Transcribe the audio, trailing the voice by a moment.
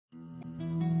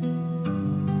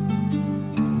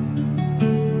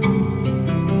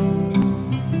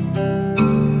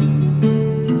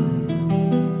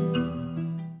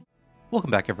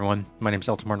Welcome back, everyone. My name is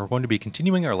Eltimar, and we're going to be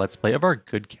continuing our Let's Play of our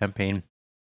good campaign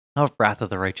of Wrath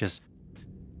of the Righteous.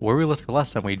 Where we left the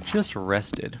last time, we just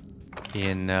rested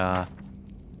in, or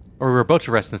we were about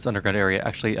to rest in this underground area.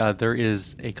 Actually, there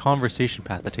is a conversation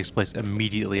path that takes place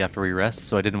immediately after we rest,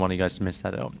 so I didn't want you guys to miss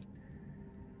that out.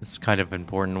 It's kind of an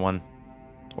important one,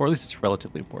 or at least it's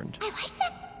relatively important. I like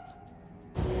that.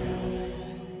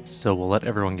 So we'll let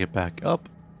everyone get back up.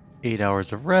 8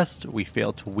 hours of rest. We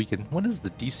failed to weaken. What is the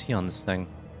DC on this thing?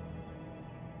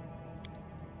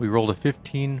 We rolled a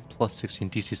 15 plus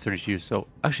 16. DC is 32. So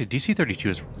actually, DC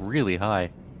 32 is really high.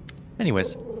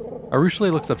 Anyways,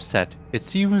 Arushale looks upset. It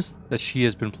seems that she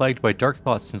has been plagued by dark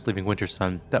thoughts since leaving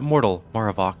Wintersun. That mortal,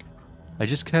 Murack. I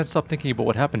just can't stop thinking about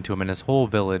what happened to him and his whole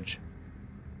village.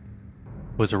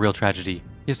 It was a real tragedy.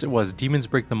 Yes, it was. Demons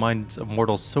break the minds of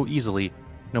mortals so easily,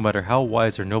 no matter how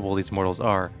wise or noble these mortals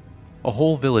are. A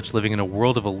whole village living in a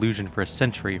world of illusion for a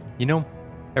century. You know,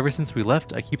 ever since we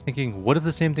left, I keep thinking, what if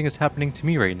the same thing is happening to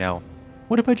me right now?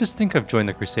 What if I just think I've joined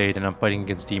the crusade and I'm fighting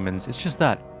against demons? It's just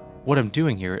that. What I'm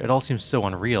doing here, it all seems so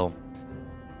unreal.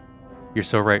 You're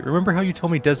so right. Remember how you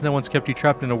told me Desna once kept you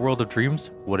trapped in a world of dreams?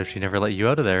 What if she never let you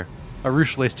out of there?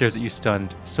 Arushale stares at you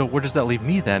stunned. So where does that leave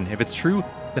me then? If it's true,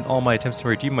 then all my attempts to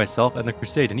redeem myself and the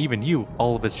crusade, and even you,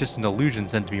 all of it's just an illusion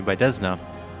sent to me by Desna.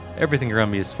 Everything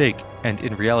around me is fake, and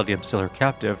in reality I'm still her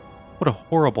captive. What a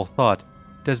horrible thought.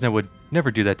 Desna would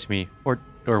never do that to me. Or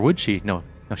would she? No,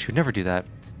 she would never do that.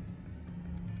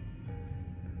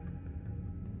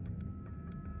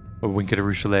 Well, Winket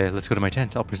Arushale, let's go to my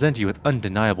tent. I'll present you with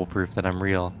undeniable proof that I'm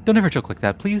real. Don't ever joke like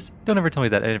that, please. Don't ever tell me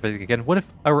that anything again. What if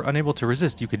I were unable to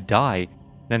resist? You could die,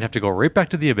 and I'd have to go right back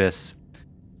to the abyss.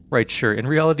 Right, sure. In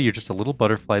reality, you're just a little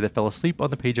butterfly that fell asleep on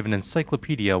the page of an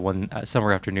encyclopedia one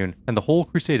summer afternoon, and the whole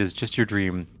crusade is just your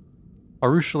dream.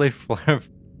 Arushale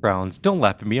frowns. Don't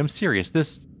laugh at me, I'm serious.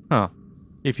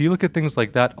 If you look at things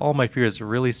like that, all my fears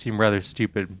really seem rather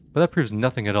stupid, but that proves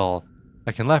nothing at all.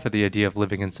 I can laugh at the idea of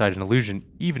living inside an illusion,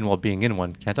 even while being in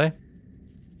one, can't I?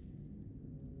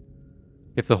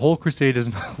 If the whole crusade is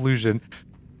an illusion,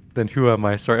 then who am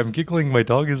I? Sorry, I'm giggling. My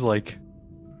dog is like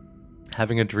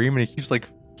having a dream, and he keeps like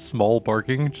small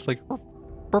barking, just like burp,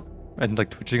 burp, and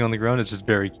like twitching on the ground. It's just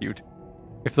very cute.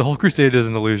 If the whole crusade is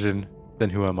an illusion,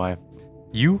 then who am I?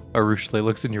 You? Arushale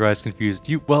looks in your eyes confused.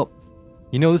 Well,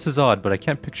 you know this is odd, but I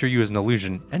can't picture you as an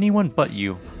illusion. Anyone but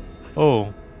you.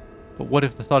 Oh, but what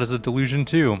if the thought is a delusion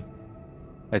too?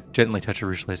 I gently touch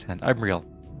Arushale's hand. I'm real.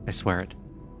 I swear it.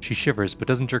 She shivers, but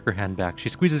doesn't jerk her hand back. She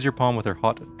squeezes your palm with her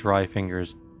hot, dry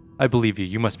fingers. I believe you.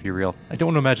 You must be real. I don't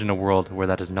want to imagine a world where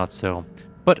that is not so.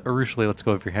 But, Arushale, let's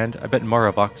go of your hand. I bet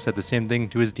Murack said the same thing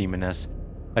to his demoness.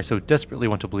 I so desperately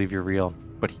want to believe you're real,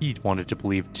 but he wanted to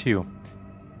believe too.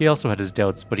 He also had his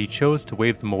doubts, but he chose to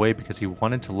wave them away because he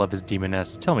wanted to love his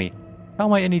demoness. Tell me, how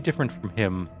am I any different from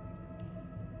him?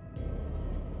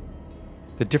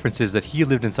 The difference is that he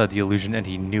lived inside the illusion and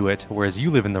he knew it, whereas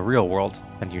you live in the real world,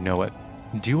 and you know it.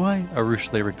 Do I?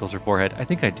 Arushale wrinkles her forehead. I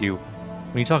think I do.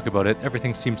 When you talk about it,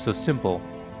 everything seems so simple.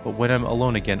 But when I'm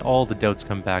alone again, all the doubts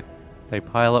come back. They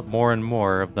pile up more and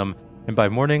more of them, and by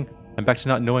morning, I'm back to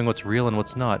not knowing what's real and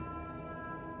what's not.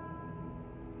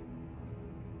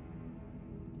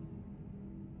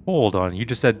 Hold on, you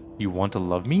just said you want to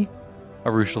love me?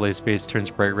 Arushale's face turns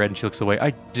bright red and she looks away.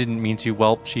 I didn't mean to.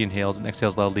 Well, she inhales and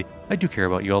exhales loudly. I do care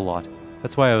about you a lot.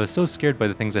 That's why I was so scared by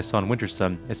the things I saw in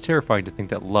Wintersun. It's terrifying to think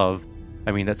that love,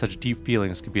 that such deep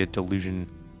feelings could be a delusion.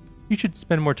 You should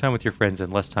spend more time with your friends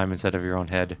and less time inside of your own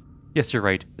head. Yes, you're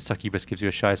right. The succubus gives you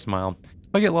a shy smile.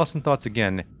 If I get lost in thoughts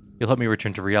again, you'll help me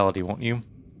return to reality, won't you?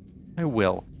 I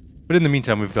will. But in the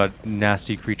meantime, we've got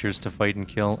nasty creatures to fight and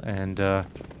kill, and,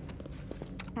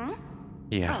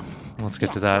 yeah. Let's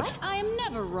get to that. What? I am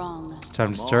never wrong. It's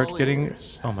time to start getting...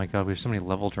 Oh my god, we have so many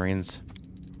level drains.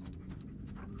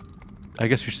 I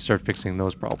guess we should start fixing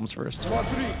those problems first.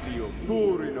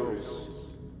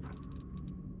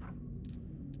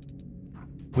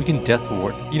 We can death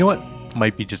ward. You know what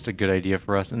might be just a good idea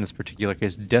for us in this particular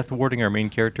case? Death warding our main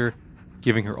character,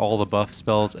 giving her all the buff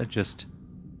spells, and just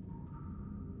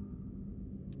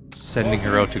sending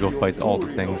her out to go fight all the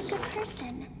things.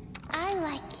 I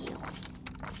like you.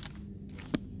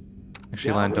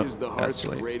 Actually, Lando, that's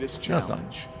silly. No, it's not.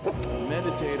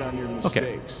 Meditate on your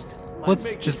mistakes. Okay,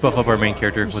 let's just buff up our main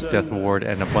character with Death Ward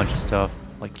and a bunch of stuff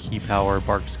like Key Power,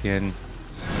 Bark Skin.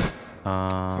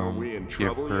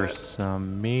 Give her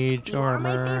some Mage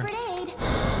Armor.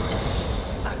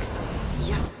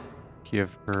 Yes.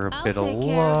 Give her a bit of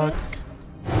luck.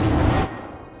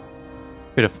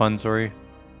 Bit of fun, sorry.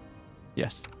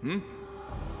 Yes. Why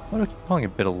do I keep calling it a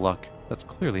bit of luck? That's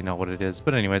clearly not what it is.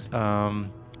 But anyways,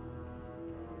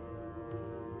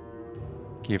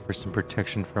 Give her some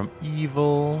protection from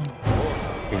evil.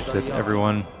 Give that to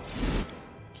everyone.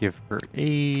 Give her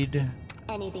aid.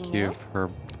 Anything Give new? her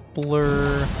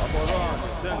blur.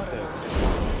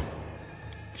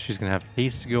 She's gonna have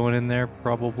haste going in there,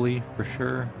 probably, for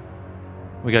sure.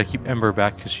 We gotta keep Ember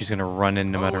back because she's gonna run in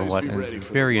no matter what, and it's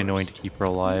very annoying to keep her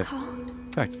alive.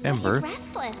 In fact, Ember,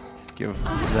 Restless. give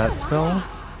that spell.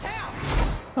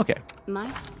 Okay, My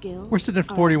skills we're sitting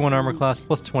at are 41 armor excellent. class,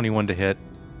 plus 21 to hit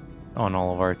on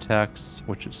all of our attacks,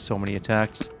 which is so many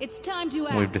attacks. It's time to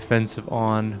act. We have defensive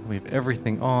on, we have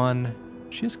everything on.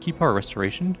 She has key power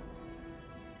restoration.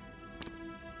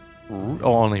 Oh,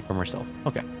 only from herself.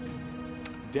 Okay.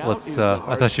 Doubt Let's, is the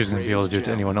I thought she was going to be able to do it heart's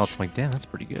to anyone else. greatest I'm like, damn, that's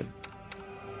pretty good.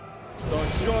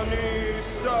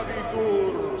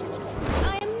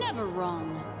 I am never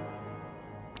wrong.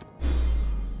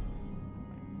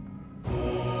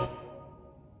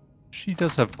 She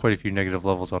does have quite a few negative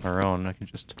levels on her own. I can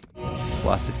just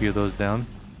blast a few of those down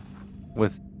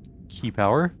with key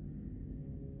power.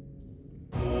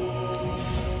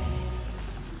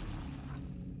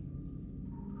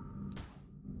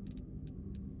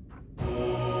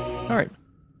 Alright.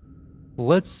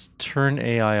 Let's turn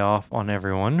AI off on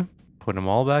everyone. Put them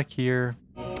all back here.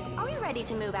 Are we ready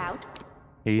to move out?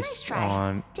 Haste try.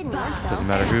 on... Didn't work though. Doesn't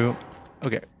matter who.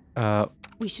 Okay.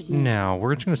 We should move. Now,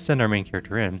 we're just going to send our main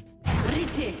character in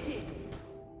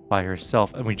by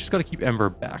herself. And we just got to keep Ember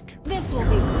back. This will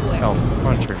be quick. Oh,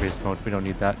 we're on turn-based mode. We don't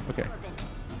need that. Okay.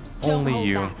 Don't Only hold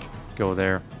you back. go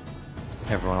there.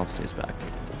 Everyone else stays back.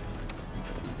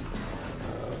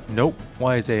 Nope.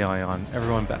 Why is AI on?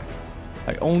 Everyone back.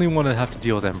 I only want to have to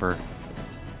deal with Ember.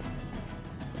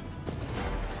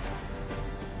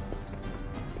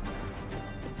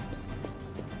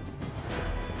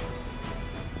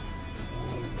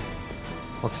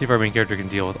 Let's see if our main character can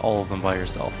deal with all of them by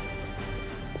herself.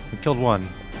 We killed one.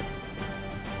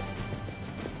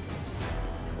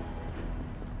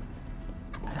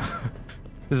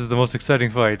 This is the most exciting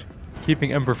fight.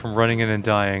 Keeping Ember from running in and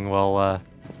dying while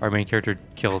our main character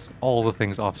kills all the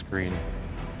things off screen.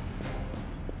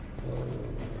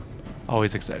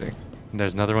 Always exciting. And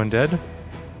there's another one dead.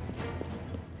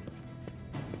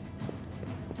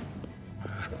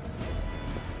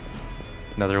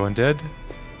 Another one dead.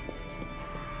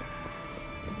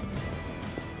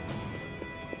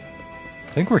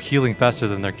 I think we're healing faster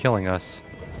than they're killing us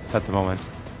at the moment.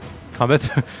 Combat's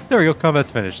there we go, combat's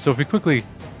finished. So if we quickly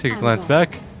take a glance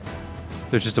back,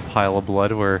 there's just a pile of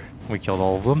blood where we killed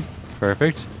all of them.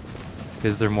 Perfect.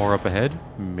 Is there more up ahead?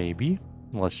 Maybe.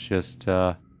 Let's just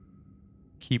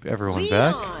keep everyone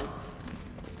back.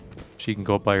 She can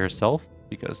go up by herself,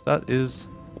 because that is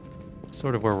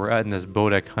sort of where we're at in this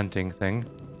Bodek hunting thing.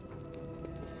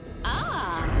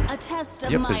 A test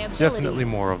of Yep, my there's abilities. definitely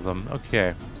more of them.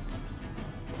 Okay.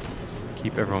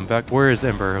 Keep everyone back. Where is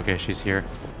Ember? Okay, she's here.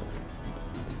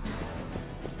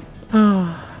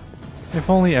 If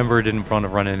only Ember didn't want to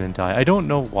run in and die. I don't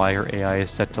know why her AI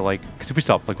is set to like... Because if we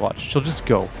stop, like watch, she'll just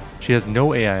go. She has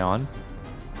no AI on.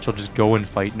 She'll just go and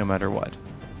fight no matter what.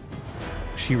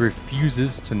 She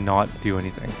refuses to not do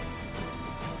anything.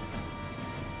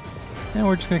 And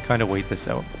we're just going to kind of wait this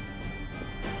out.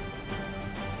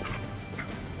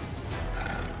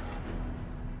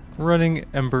 Running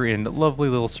Ember in lovely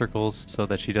little circles so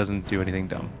that she doesn't do anything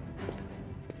dumb.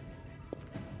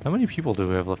 How many people do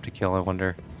we have left to kill, I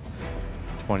wonder?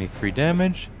 23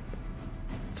 damage.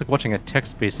 It's like watching a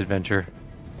text-based adventure.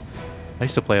 I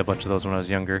used to play a bunch of those when I was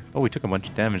younger. Oh, we took a bunch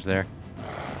of damage there.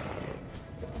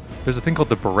 There's a thing called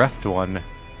the Bereft one.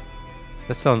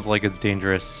 That sounds like it's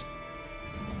dangerous.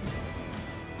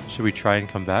 Should we try and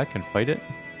come back and fight it?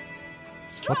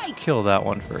 Let's kill that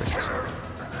one first.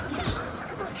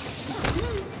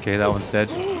 Okay, that one's dead.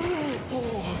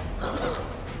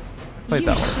 Fight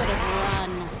that one.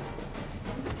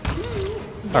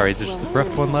 Alright, there's just the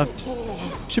Bereft one left.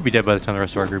 Should be dead by the time the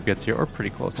rest of our group gets here, or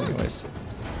pretty close anyways.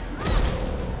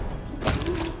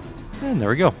 And there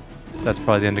we go. That's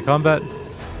probably the end of combat.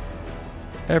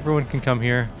 Everyone can come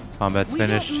here. Combat's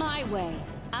finished. We do it my way.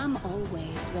 I'm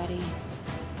always ready.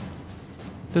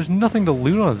 There's nothing to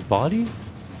loot on his body?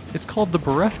 It's called the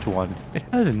Bereft one. It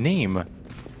had a name.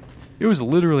 It was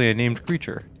literally a named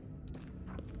creature.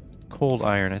 Cold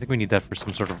iron. I think we need that for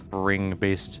some sort of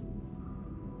ring-based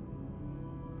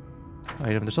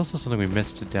item. There's also something we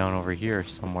missed down over here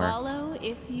somewhere. Follow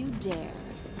if you dare.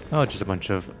 Oh, just a bunch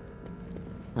of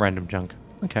random junk.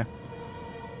 Okay.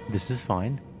 This is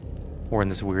fine. We're in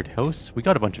this weird house. We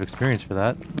got a bunch of experience for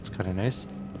that. That's kind of nice.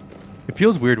 It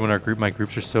feels weird when my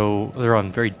groups are so... They're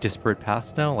on very disparate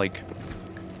paths now. Like,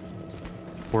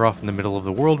 We're off in the middle of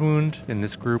the World Wound in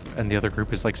this group, and the other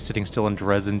group is like sitting still in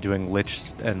Dresden doing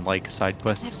lich and like side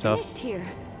quest I've stuff. finished here.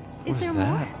 Is What there is more?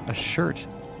 that? A shirt.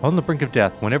 On the brink of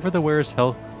death. Whenever the wearer's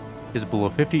health is below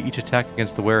 50, each attack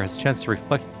against the wearer has a chance to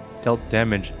reflect dealt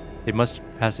damage. They must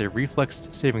pass a reflex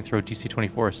saving throw DC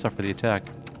 24 to suffer the attack.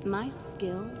 My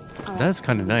skills are That's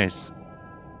kind of excellent. nice.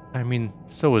 I mean,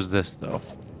 so is this though.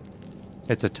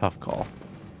 It's a tough call.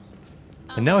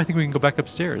 And now I think we can go back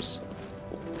upstairs.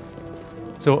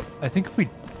 So I think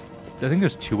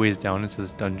there's 2 ways down into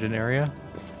this dungeon area.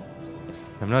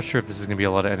 I'm not sure if this is gonna be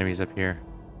a lot of enemies up here.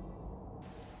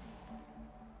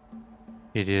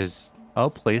 It is a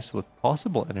place with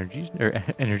possible energies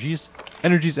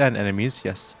and enemies.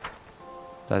 Yes,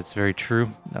 that's very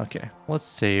true. Okay, let's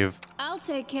save. I'll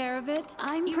take care of it.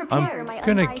 I'm I'm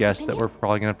gonna guess that we're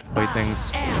probably gonna have to fight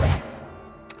things.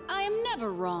 I am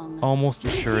never wrong. Almost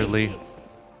assuredly.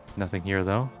 Nothing here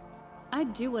though. I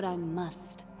do what I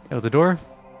must. Out the door?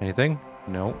 Anything?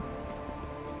 No.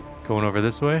 Going over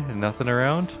this way? Nothing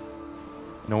around?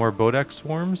 No more Bodak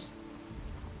swarms?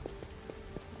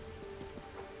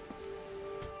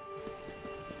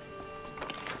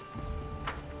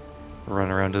 Run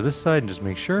around to this side and just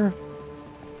make sure.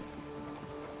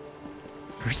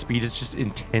 Her speed is just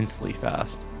intensely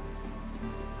fast.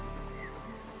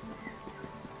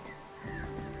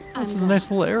 This is a nice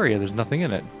little area. There's nothing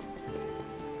in it.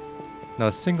 Not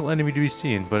a single enemy to be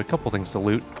seen, but a couple things to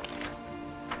loot.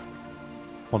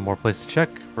 One more place to check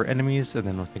for enemies, and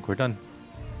then I think we're done.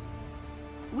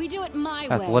 We do it my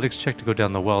way. Athletics check to go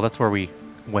down the well. That's where we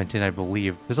went in, I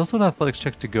believe. There's also an athletics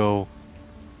check to go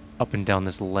up and down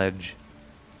this ledge.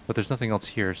 But there's nothing else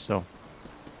here, so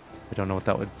I don't know what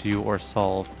that would do or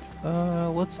solve.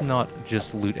 Let's not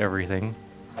just loot everything.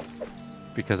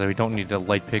 Because we don't need a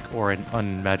light pick or an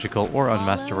unmagical or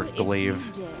unmasterwork Follow if you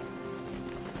glaive. dare.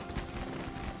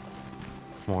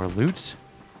 More loot.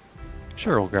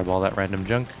 Sure, we'll grab all that random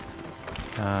junk.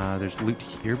 There's loot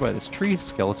here by this tree,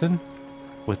 skeleton,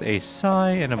 with a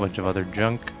sigh and a bunch of other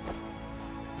junk.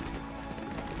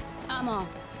 I'm off.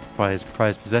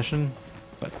 Prized possession,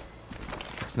 but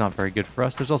it's not very good for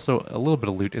us. There's also a little bit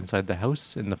of loot inside the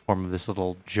house in the form of this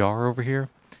little jar over here.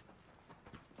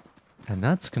 And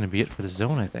that's going to be it for the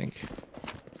zone, I think.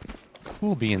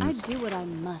 Cool I beans. do what I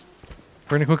must.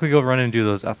 We're going to quickly go run and do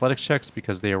those athletics checks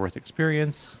because they are worth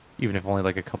experience, even if only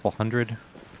like a couple hundred.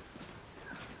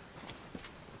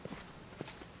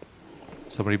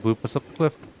 Somebody blew us up the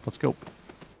cliff. Let's go.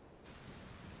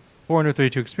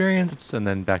 432 experience, and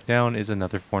then back down is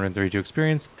another 432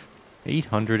 experience.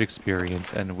 800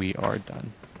 experience, and we are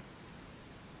done.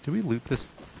 Did we loot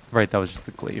this? Right, that was just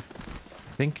the glaive.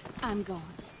 I think. I'm gone.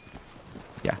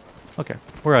 Yeah. Okay.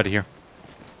 We're out of here.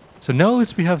 So now at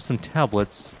least we have some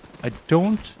tablets. I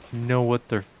don't know what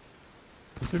they're...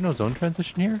 Is there no zone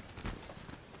transition here?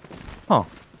 Huh.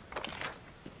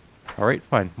 Alright,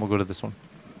 fine. We'll go to this one.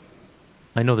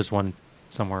 I know there's one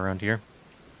somewhere around here.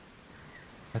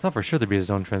 I thought for sure there'd be a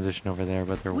zone transition over there,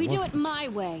 but there We wasn't. do it my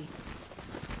way.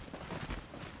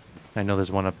 I know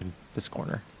there's one up in this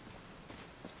corner.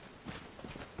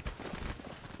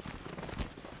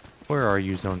 Where are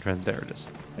you, zone trend? There it is.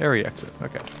 Area exit.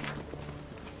 Okay.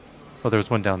 Oh, there was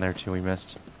one down there too we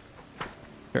missed.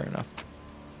 Fair enough.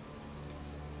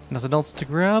 Nothing else to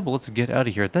grab? Let's get out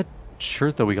of here. That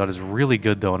shirt that we got is really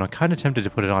good though, and I'm kind of tempted to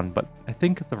put it on, but I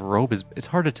think the robe is... It's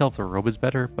hard to tell if the robe is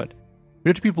better, but we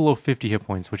have to be below 50 hit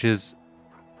points, which is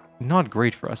not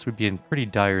great for us. We'd be in pretty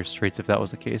dire straits if that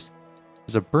was the case.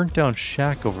 There's a burnt down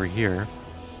shack over here.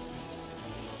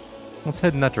 Let's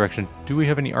head in that direction. Do we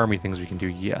have any army things we can do?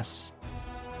 Yes.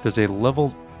 There's a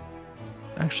level...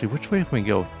 Actually, which way can we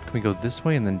go? Can we go this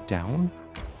way and then down?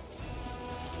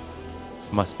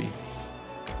 Must be.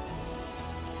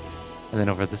 And then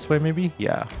over this way, maybe?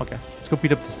 Yeah, okay. Let's go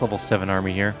beat up this level 7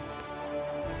 army here.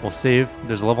 We'll save.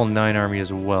 There's a level 9 army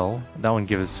as well. That one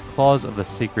gives Claws of the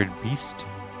Sacred Beast.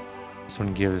 This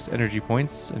one gives energy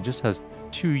points. It just has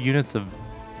 2 units of...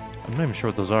 I'm not even sure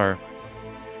what those are.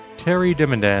 Terry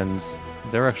Dimondans.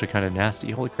 They're actually kind of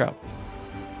nasty. Holy crap.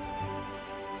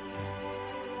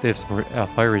 They have some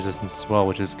fire resistance as well,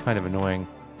 which is kind of annoying.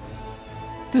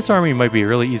 This army might be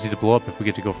really easy to blow up if we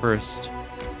get to go first.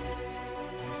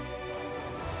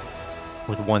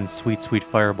 With one sweet, sweet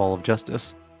fireball of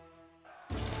justice.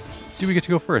 Do we get to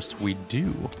go first? We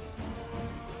do.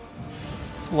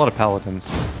 It's a lot of paladins.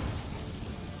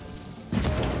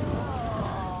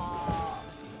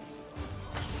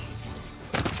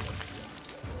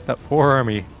 That poor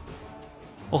army.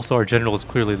 Also, our general is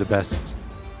clearly the best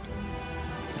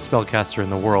spellcaster in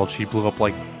the world. She blew up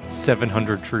like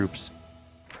 700 troops.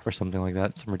 Or something like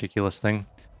that. Some ridiculous thing.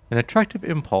 An attractive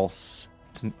impulse.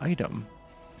 It's an item.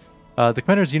 The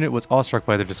commander's unit was awestruck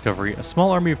by their discovery. A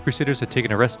small army of crusaders had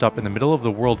taken a rest stop in the middle of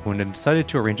the Whirlwind and decided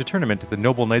to arrange a tournament. The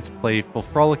noble knights' playful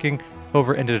frolicking,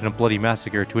 however, ended in a bloody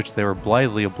massacre to which they were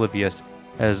blithely oblivious,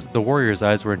 as the warriors'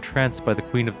 eyes were entranced by the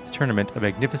queen of the tournament, a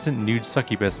magnificent nude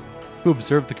succubus, who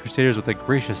observed the crusaders with a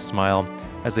gracious smile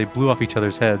as they blew off each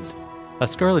other's heads. A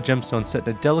scarlet gemstone set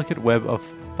in a delicate web of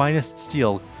finest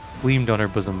steel gleamed on her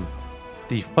bosom.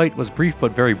 The fight was brief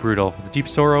but very brutal. With deep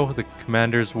sorrow, the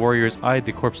commander's warriors eyed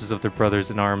the corpses of their brothers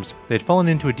in arms. They had fallen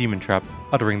into a demon trap.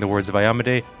 Uttering the words of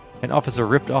Iamade, an officer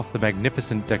ripped off the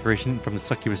magnificent decoration from the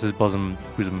succubus's bosom.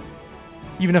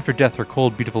 Even after death, her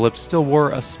cold, beautiful lips still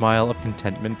wore a smile of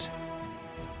contentment.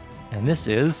 And this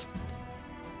is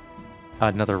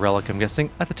another relic, I'm guessing.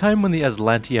 At the time when the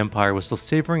Aslanti Empire was still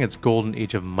savoring its golden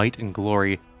age of might and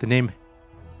glory, the name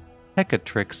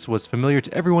Hecatrix was familiar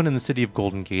to everyone in the city of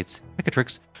Golden Gates.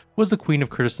 Hecatrix was the queen of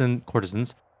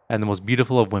courtesans and the most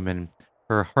beautiful of women.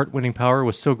 Her heart-winning power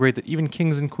was so great that even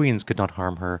kings and queens could not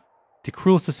harm her. The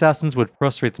cruelest assassins would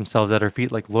prostrate themselves at her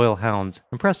feet like loyal hounds,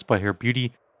 impressed by her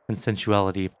beauty and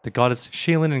sensuality. The goddess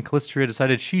Shaelin and Callistria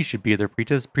decided she should be their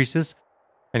priestess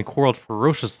and quarreled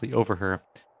ferociously over her.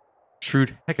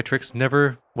 Shrewd Hecatrix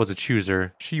never was a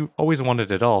chooser. She always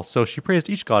wanted it all, so she praised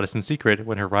each goddess in secret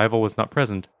when her rival was not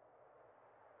present.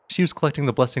 She was collecting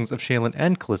the blessings of Shaelin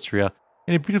and Callistria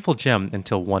in a beautiful gem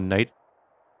until one night,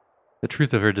 the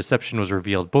truth of her deception was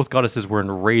revealed. Both goddesses were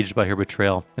enraged by her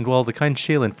betrayal, and while the kind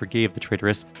Shaelin forgave the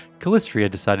traitoress,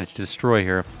 Callistria decided to destroy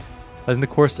her. In the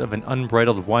course of an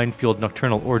unbridled wine-fueled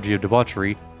nocturnal orgy of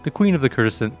debauchery, the queen of the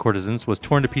courtesans was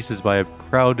torn to pieces by a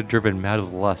crowd driven mad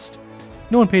with lust.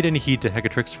 No one paid any heed to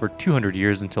Hecatrix for 200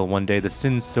 years until one day the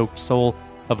sin-soaked soul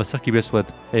of a succubus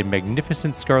with a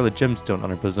magnificent scarlet gemstone on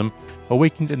her bosom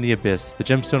awakened in the abyss. The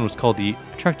gemstone was called the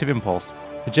Attractive Impulse.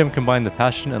 The gem combined the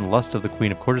passion and lust of the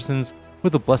queen of courtesans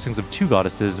with the blessings of two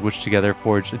goddesses, which together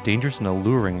forged a dangerous and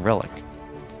alluring relic.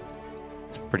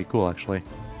 It's pretty cool, actually.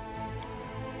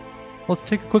 Let's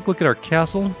take a quick look at our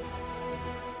castle.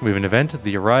 We have an event,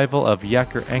 the arrival of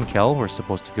Yaker Enkel. We're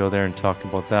supposed to go there and talk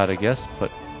about that, I guess,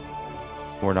 but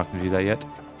we're not going to do that yet.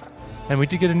 And we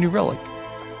did get a new relic.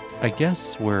 I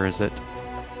guess, where is it?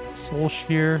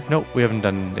 Soulshear? Nope, we haven't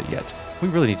done it yet. We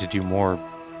really need to do more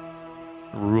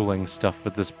ruling stuff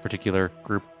with this particular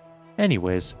group.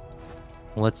 Anyways,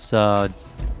 let's try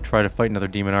to fight another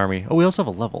demon army. Oh, we also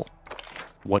have a level.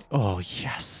 What? Oh,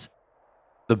 yes.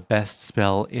 The best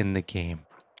spell in the game.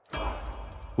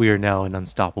 We are now an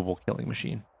unstoppable killing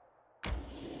machine.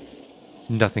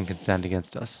 Nothing can stand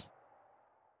against us.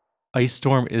 Ice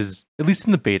Storm is, at least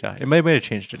in the beta, it might have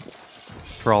changed it.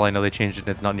 For all I know, they changed it and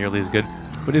it's not nearly as good.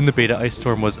 But in the beta, Ice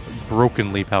Storm was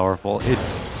brokenly powerful.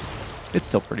 It's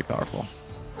still pretty powerful.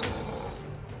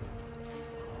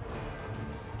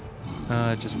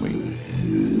 Just wait.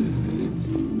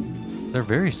 They're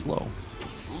very slow.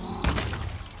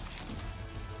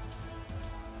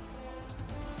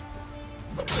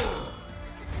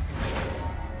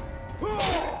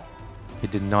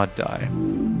 It did not die.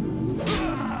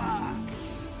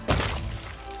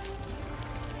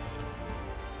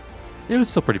 It was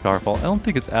still pretty powerful. I don't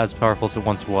think it's as powerful as it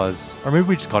once was. Or maybe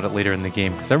we just got it later in the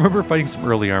game. Because I remember fighting some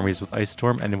early armies with Ice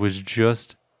Storm and it was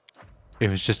just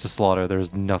a slaughter. There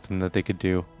was nothing that they could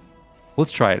do.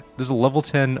 Let's try it. There's a level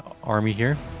 10 army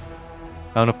here.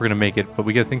 I don't know if we're going to make it, but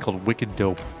we get a thing called Wicked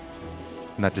Dope.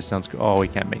 And that just sounds cool. Oh, we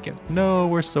can't make it. No,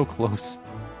 we're so close.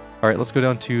 Alright, let's go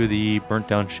down to the Burnt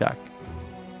Down Shack.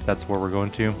 That's where we're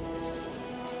going to,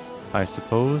 I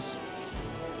suppose.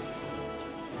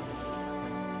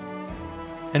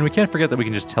 And we can't forget that we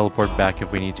can just teleport back if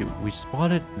we need to. We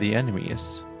spotted the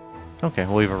enemies. Okay,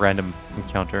 we'll leave a random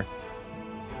encounter.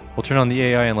 We'll turn on the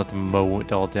AI and let them mow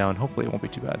it all down. Hopefully it won't be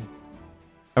too bad.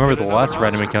 I remember the last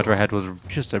random encounter I had was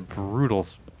just a brutal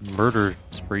murder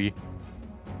spree.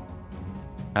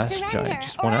 Ash Giant.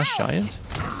 Just one Ash Giant?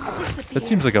 That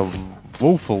seems like a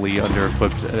woefully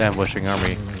under-equipped ambushing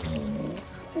army.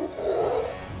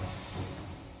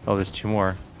 Oh, there's two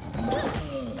more.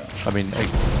 I mean,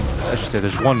 I should say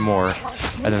there's one more,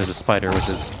 and then there's a spider, which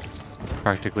is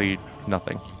practically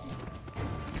nothing.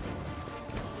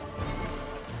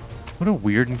 What a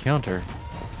weird encounter.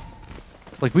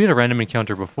 Like, we had a random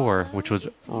encounter before, which was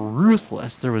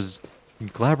ruthless. There was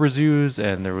Glabrazoos,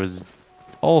 and there was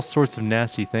all sorts of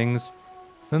nasty things.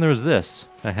 Then there was this.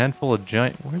 A handful of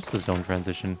giant... Where's the zone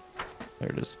transition? There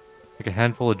it is. Like a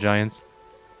handful of giants.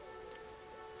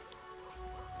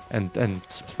 And some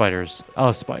spiders. Oh,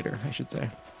 a spider, I should say.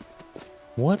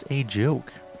 What a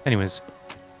joke. Anyways,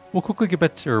 we'll quickly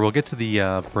get to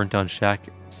the Burnt Down Shack,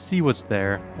 see what's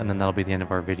there, and then that'll be the end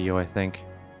of our video, I think.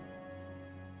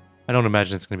 I don't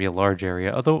imagine it's going to be a large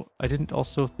area, although I didn't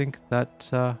also think that...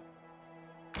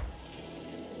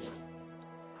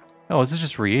 Oh, this is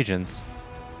just reagents.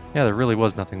 Yeah, there really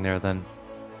was nothing there then.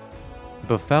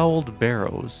 Befouled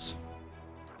barrows.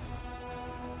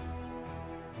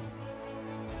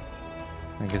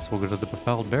 I guess we'll go to the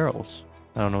befouled barrels.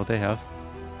 I don't know what they have.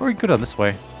 Or we can go down this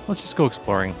way. Let's just go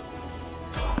exploring.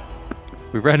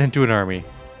 We ran into an army.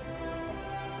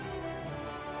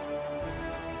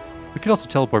 We could also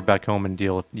teleport back home and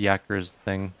deal with Yakker's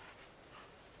thing.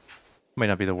 Might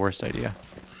not be the worst idea.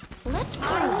 Let's prove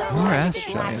More ash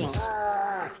giants.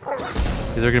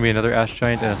 Is there going to be another ash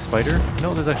giant and a spider?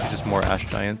 No, there's actually just more ash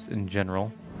giants in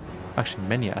general. Actually,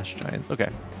 many ash giants. Okay.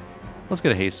 Let's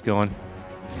get a haste going.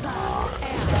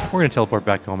 We're going to teleport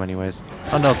back home anyways.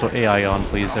 And also AI on,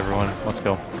 please, everyone. Let's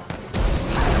go.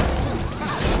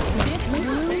 this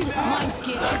wound might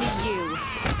get to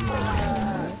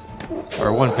you.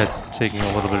 Our one pet's taking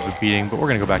a little bit of a beating, but we're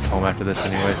going to go back home after this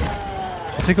anyways.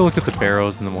 We'll take a look at the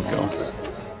barrows and then we'll go.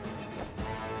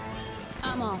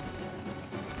 I'm off.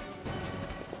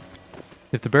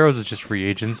 If the barrows is just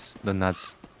reagents, then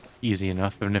that's easy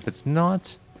enough. And if it's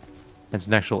not, and it's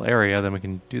an actual area, then we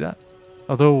can do that.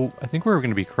 Although, I think we're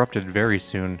going to be corrupted very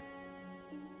soon.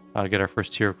 To get our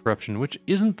first tier of corruption, which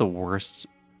isn't the worst,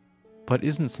 but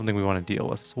isn't something we want to deal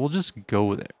with. So we'll just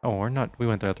go there. Oh, we're not. We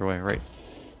went the other way, right.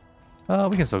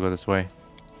 We can still go this way.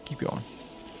 Keep going.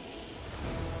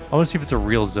 I want to see if it's a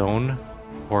real zone,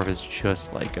 or if it's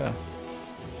just like a...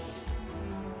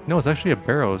 No, it's actually a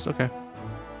barrows. Okay.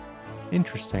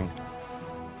 Interesting.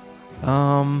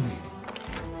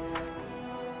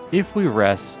 If we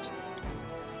rest,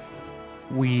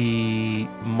 we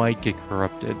might get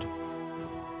corrupted.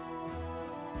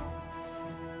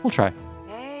 We'll try.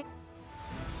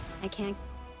 I can't.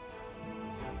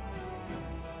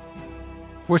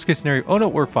 Worst case scenario. Oh no,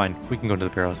 we're fine. We can go into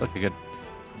the barrows. Okay, good.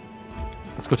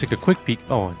 Let's go take a quick peek.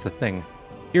 Oh, it's a thing.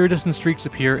 Iridescent streaks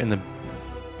appear in the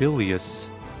bilious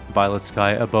violet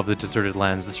sky above the deserted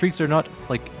lands. The streaks are not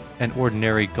like an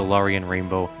ordinary Galarian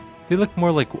rainbow. They look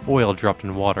more like oil dropped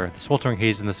in water. The sweltering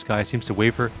haze in the sky seems to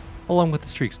waver along with the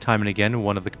streaks time and again.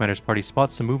 One of the commander's party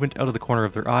spots some movement out of the corner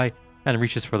of their eye and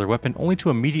reaches for their weapon, only to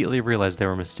immediately realize they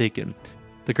were mistaken.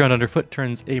 The ground underfoot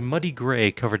turns a muddy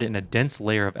gray covered in a dense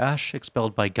layer of ash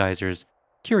expelled by geysers.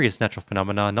 Curious natural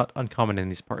phenomena, not uncommon in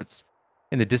these parts.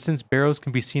 In the distance, barrows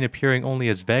can be seen appearing only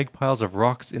as vague piles of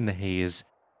rocks in the haze.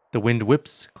 The wind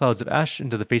whips clouds of ash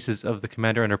into the faces of the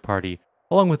commander and her party.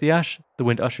 Along with the ash, the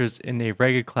wind ushers in a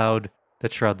ragged cloud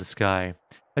that shroud the sky.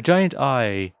 A giant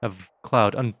eye of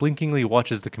cloud unblinkingly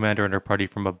watches the commander and her party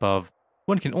from above.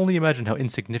 One can only imagine how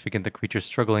insignificant the creature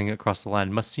struggling across the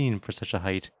land must seem for such a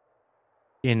height.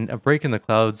 In a break in the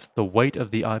clouds, the white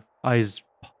of the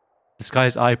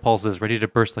sky's eye pulses, ready to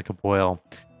burst like a boil.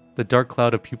 The dark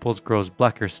cloud of pupils grows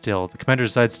blacker still. The commander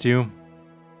decides to...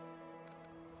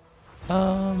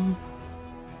 Well,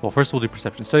 first we'll do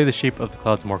perception. Study the shape of the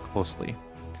clouds more closely.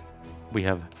 We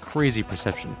have crazy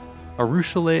perception.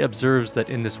 Arushale observes that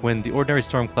in this wind, the ordinary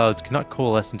storm clouds cannot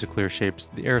coalesce into clear shapes.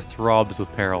 The air throbs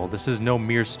with peril. This is no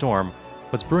mere storm.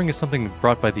 What's brewing is something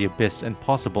brought by the abyss and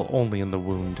possible only in the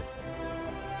wound.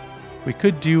 We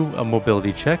could do a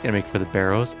mobility check and make for the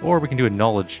barrows, or we can do a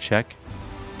knowledge check.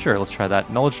 Sure, let's try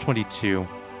that. Knowledge 22.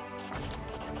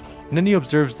 Nenio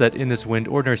observes that in this wind,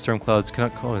 ordinary storm clouds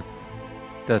cannot coalesce.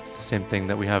 That's the same thing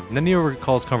that we have. Nenio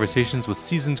recalls conversations with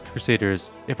seasoned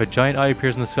crusaders. If a giant eye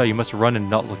appears in the sky, you must run and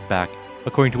not look back.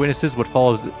 According to witnesses, what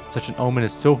follows such an omen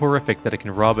is so horrific that it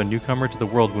can rob a newcomer to the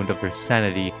world wound of their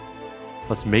sanity.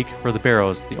 Let's make for the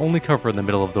barrows, the only cover in the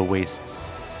middle of the wastes.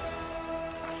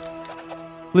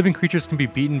 Living creatures can be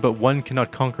beaten, but one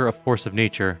cannot conquer a force of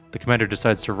nature. The commander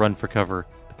decides to run for cover.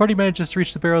 The party manages to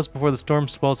reach the barrows before the storm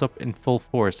swells up in full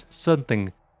force.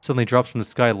 Something suddenly drops from the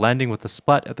sky, landing with a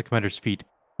splat at the commander's feet,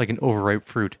 like an overripe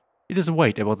fruit. It is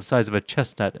white, about the size of a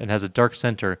chestnut, and has a dark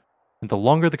center. And the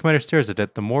longer the commander stares at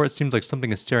it, the more it seems like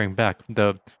something is staring back.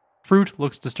 The fruit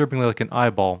looks disturbingly like an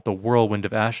eyeball. The whirlwind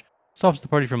of ash stops the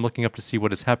party from looking up to see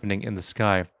what is happening in the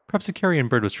sky. Perhaps a carrion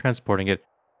bird was transporting it,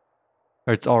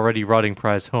 or its already rotting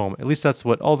prize home. At least that's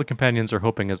what all the companions are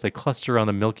hoping as they cluster around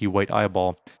the milky white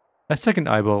eyeball. A second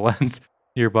eyeball lands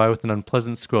nearby with an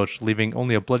unpleasant squelch, leaving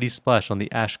only a bloody splash on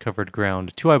the ash-covered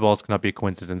ground. Two eyeballs cannot be a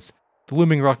coincidence. The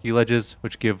looming rocky ledges,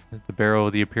 which give the barrow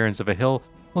the appearance of a hill,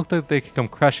 look like they could come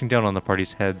crashing down on the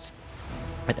party's heads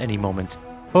at any moment.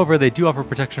 However, they do offer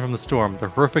protection from the storm. The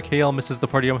horrific hail misses the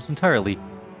party almost entirely,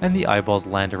 and the eyeballs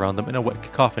land around them in a wet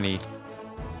cacophony.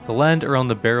 The land around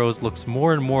the barrows looks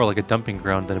more and more like a dumping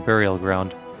ground than a burial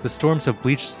ground. The storms have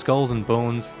bleached skulls and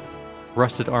bones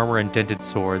rusted armor and dented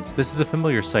swords. This is a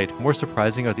familiar sight. More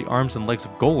surprising are the arms and legs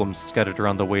of golems scattered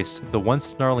around the waist, the once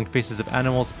snarling faces of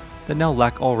animals that now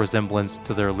lack all resemblance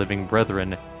to their living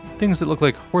brethren. Things that look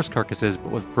like horse carcasses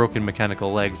but with broken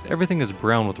mechanical legs. Everything is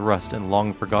brown with rust and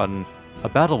long forgotten. A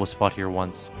battle was fought here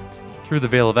once. Through the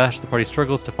Veil of Ash, the party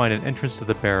struggles to find an entrance to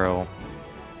the barrow.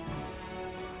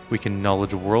 We can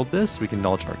Knowledge World this, we can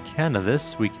Knowledge Arcana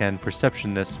this, we can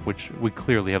Perception this, which we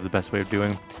clearly have the best way of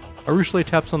doing. Arushale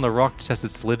taps on the rock to test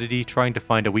its solidity, trying to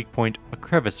find a weak point, a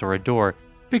crevice, or a door.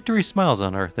 Victory smiles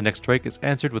on her. The next strike is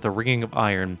answered with a ringing of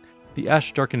iron. The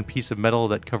ash-darkened piece of metal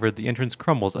that covered the entrance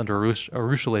crumbles under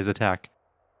Arushale's attack.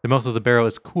 The mouth of the barrow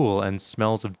is cool and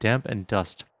smells of damp and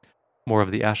dust. More of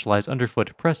the ash lies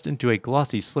underfoot, pressed into a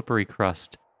glossy, slippery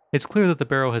crust. It's clear that the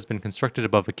barrow has been constructed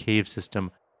above a cave system.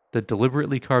 The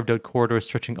deliberately carved-out corridors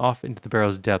stretching off into the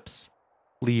barrow's depths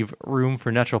leave room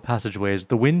for natural passageways.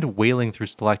 The wind wailing through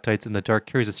stalactites in the dark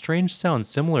carries a strange sound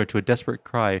similar to a desperate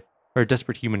cry, or a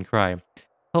desperate human cry.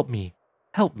 Help me!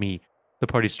 Help me! The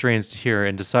party strains to hear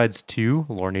and decides to,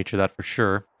 lore nature that for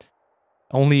sure.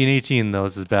 Only an 18 though,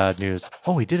 this is bad news.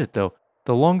 Oh, he did it though.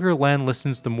 The longer Lan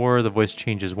listens, the more the voice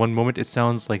changes. One moment it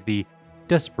sounds like the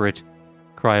desperate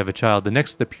cry of a child, the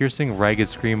next the piercing, ragged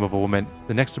scream of a woman,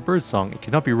 the next a bird song. It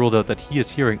cannot be ruled out that he is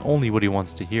hearing only what he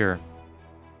wants to hear.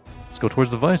 Let's go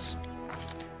towards the voice.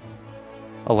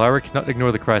 Alara cannot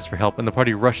ignore the cries for help, and the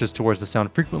party rushes towards the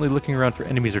sound, frequently looking around for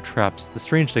enemies or traps. The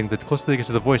strange thing, the closer they get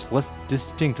to the voice, the less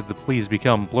distinct the pleas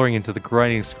become, blurring into the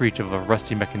grinding screech of a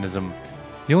rusty mechanism.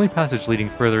 The only passage leading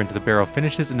further into the barrow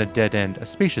finishes in a dead end, a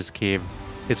spacious cave,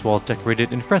 its walls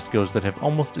decorated in frescoes that have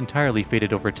almost entirely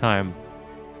faded over time.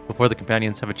 Before the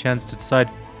companions have a chance to decide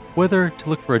whether to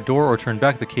look for a door or turn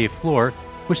back, the cave floor,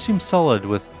 which seems solid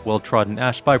with well-trodden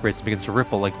ash, vibrates and begins to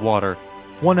ripple like water.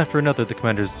 One after another, the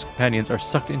commander's companions are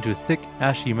sucked into a thick,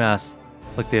 ashy mass,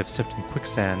 like they have stepped in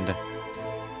quicksand.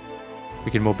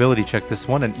 We can mobility check this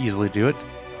one and easily do it.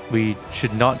 We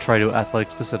should not try to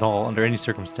athletics this at all under any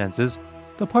circumstances.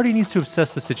 The party needs to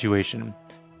assess the situation.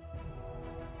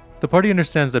 The party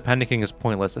understands that panicking is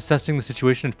pointless. Assessing the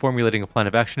situation and formulating a plan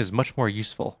of action is much more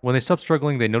useful. When they stop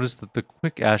struggling, they notice that the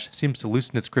quick ash seems to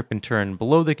loosen its grip in turn.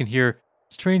 Below, they can hear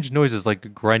strange noises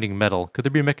like grinding metal. Could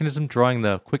there be a mechanism drawing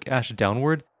the quick ash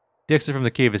downward? The exit from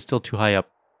the cave is still too high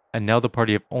up, and now the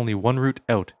party have only one route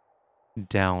out.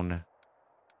 Down.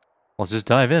 Let's just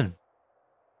dive in.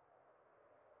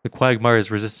 The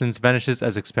quagmire's resistance vanishes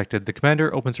as expected. The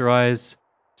commander opens her eyes,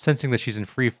 sensing that she's in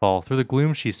free fall. Through the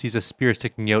gloom, she sees a spear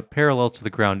sticking out parallel to the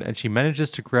ground, and she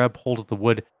manages to grab hold of the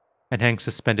wood and hang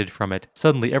suspended from it.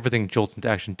 Suddenly, everything jolts into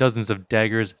action. Dozens of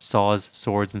daggers, saws,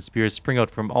 swords, and spears spring out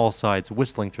from all sides,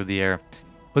 whistling through the air.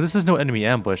 But this is no enemy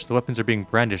ambush. The weapons are being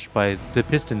brandished by the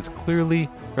pistons,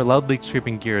 loudly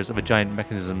scraping gears of a giant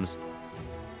mechanism.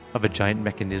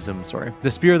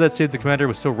 The spear that saved the commander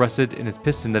was so rusted in its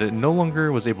piston that it no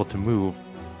longer was able to move.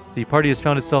 The party has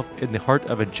found itself in the heart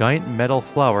of a giant metal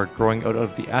flower growing out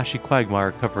of the ashy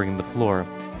quagmire covering the floor.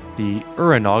 The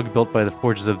Uranog, built by the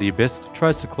Forges of the Abyss,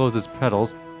 tries to close its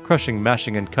petals, crushing,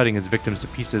 mashing, and cutting its victims to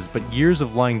pieces, but years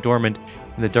of lying dormant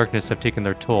in the darkness have taken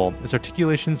their toll. Its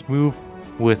articulations move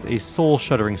with a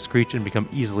soul-shuddering screech and become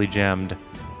easily jammed.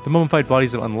 The mummified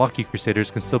bodies of unlucky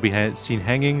crusaders can still be seen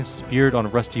hanging, speared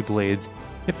on rusty blades.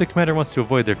 If the commander wants to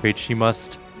avoid their fate, she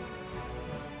must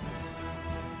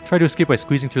try to escape by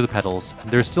squeezing through the petals.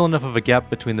 There is still enough of a gap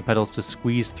between the petals to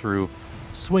squeeze through.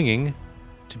 Swinging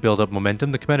to build up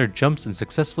momentum, the commander jumps and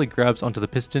successfully grabs onto the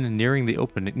piston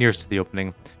nearest to the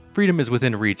opening. Freedom is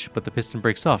within reach, but the piston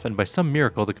breaks off, and by some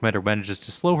miracle, the commander manages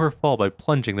to slow her fall by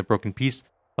plunging the broken piece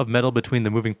of metal between the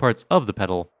moving parts of the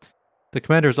pedal. The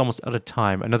commander is almost out of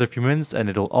time. Another few minutes and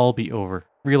it'll all be over.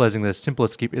 Realizing that a simple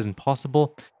escape isn't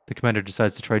possible, the commander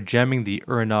decides to try jamming the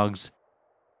Uranog's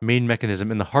main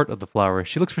mechanism in the heart of the flower.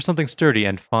 She looks for something sturdy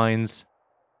and finds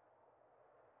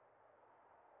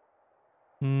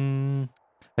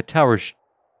a tower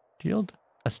shield?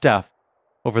 A staff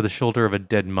over the shoulder of a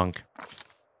dead monk.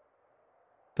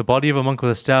 The body of a monk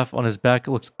with a staff on his back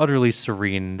looks utterly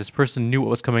serene. This person knew what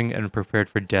was coming and prepared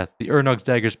for death. The Uranog's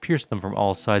daggers pierced them from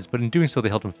all sides, but in doing so they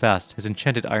held him fast. His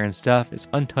enchanted iron staff is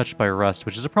untouched by rust,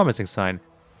 which is a promising sign.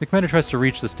 The commander tries to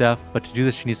reach the staff, but to do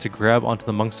this she needs to grab onto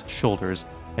the monk's shoulders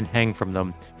and hang from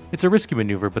them. It's a risky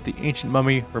maneuver, but the ancient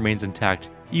mummy remains intact.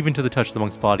 Even to the touch, the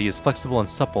monk's body is flexible and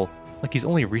supple, like he's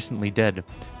only recently dead.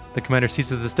 The commander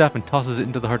seizes the staff and tosses it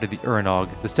into the heart of the Uranog.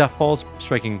 The staff falls,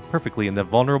 striking perfectly in the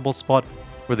vulnerable spot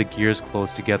where the gears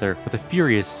close together. With a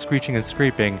furious screeching and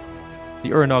scraping, the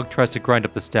Uranog tries to grind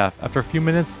up the staff. After a few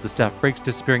minutes, the staff breaks,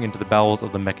 disappearing into the bowels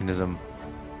of the mechanism.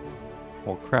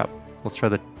 Well, crap. Let's try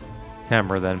the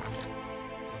hammer then.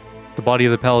 The body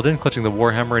of the paladin, clutching the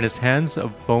warhammer in his hands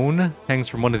of bone, hangs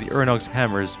from one of the Uranog's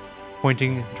hammers,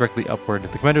 pointing directly upward.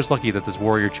 The commander is lucky that this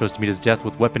warrior chose to meet his death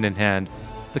with weapon in hand.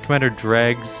 The commander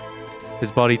drags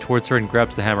his body towards her and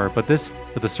grabs the hammer, but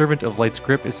the servant of light's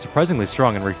grip is surprisingly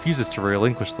strong and refuses to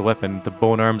relinquish the weapon. The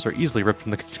bone arms are easily ripped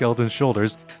from the skeleton's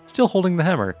shoulders, still holding the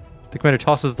hammer. The commander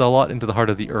tosses the lot into the heart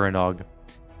of the Uranog.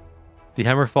 The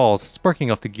hammer falls,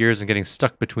 sparking off the gears and getting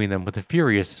stuck between them. With a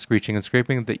furious screeching and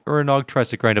scraping, the Uranog tries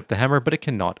to grind up the hammer, but it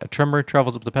cannot. A tremor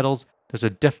travels up the pedals, there's a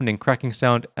deafening cracking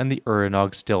sound, and the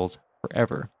Uranog stills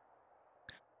forever.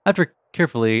 After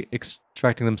carefully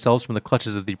extracting themselves from the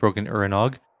clutches of the broken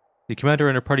Uranog, the commander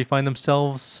and her party find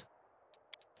themselves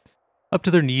up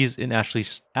to their knees in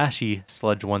ashy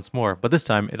sludge once more, but this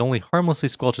time it only harmlessly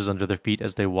squelches under their feet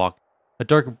as they walk. A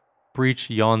dark breach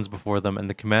yawns before them, and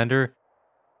the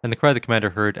cry the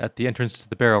commander heard at the entrance to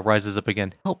the barrow rises up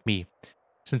again. Help me!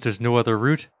 Since there's no other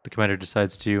route, the commander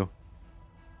decides to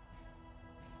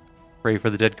pray for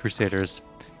the dead crusaders.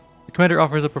 The commander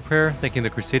offers up a prayer, thanking the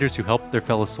crusaders who helped their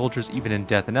fellow soldiers even in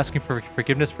death, and asking for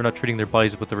forgiveness for not treating their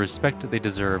bodies with the respect they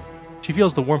deserve. She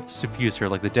feels the warmth suffuse her,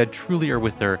 like the dead truly are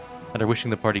with her, and are wishing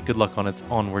the party good luck on its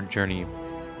onward journey.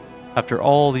 After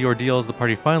all the ordeals, the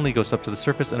party finally goes up to the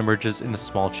surface and emerges in a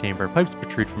small chamber. Pipes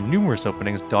protrude from numerous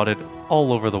openings dotted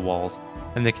all over the walls,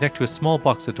 and they connect to a small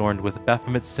box adorned with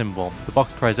Baphomet's symbol. The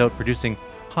box cries out, producing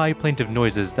high plaintive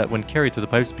noises that, when carried through the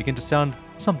pipes, begin to sound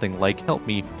something like, "Help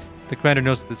me." The commander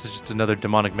knows that this is just another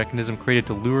demonic mechanism created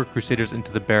to lure crusaders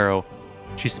into the barrow.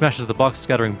 She smashes the box,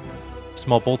 scattering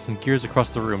small bolts and gears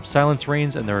across the room. Silence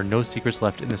reigns, and there are no secrets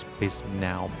left in this place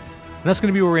now. And that's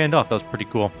going to be where we end off. That was pretty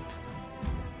cool.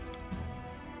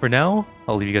 For now,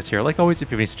 I'll leave you guys here. Like always, if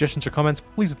you have any suggestions or comments,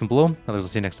 please leave them below. Others, I'll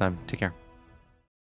see you next time. Take care.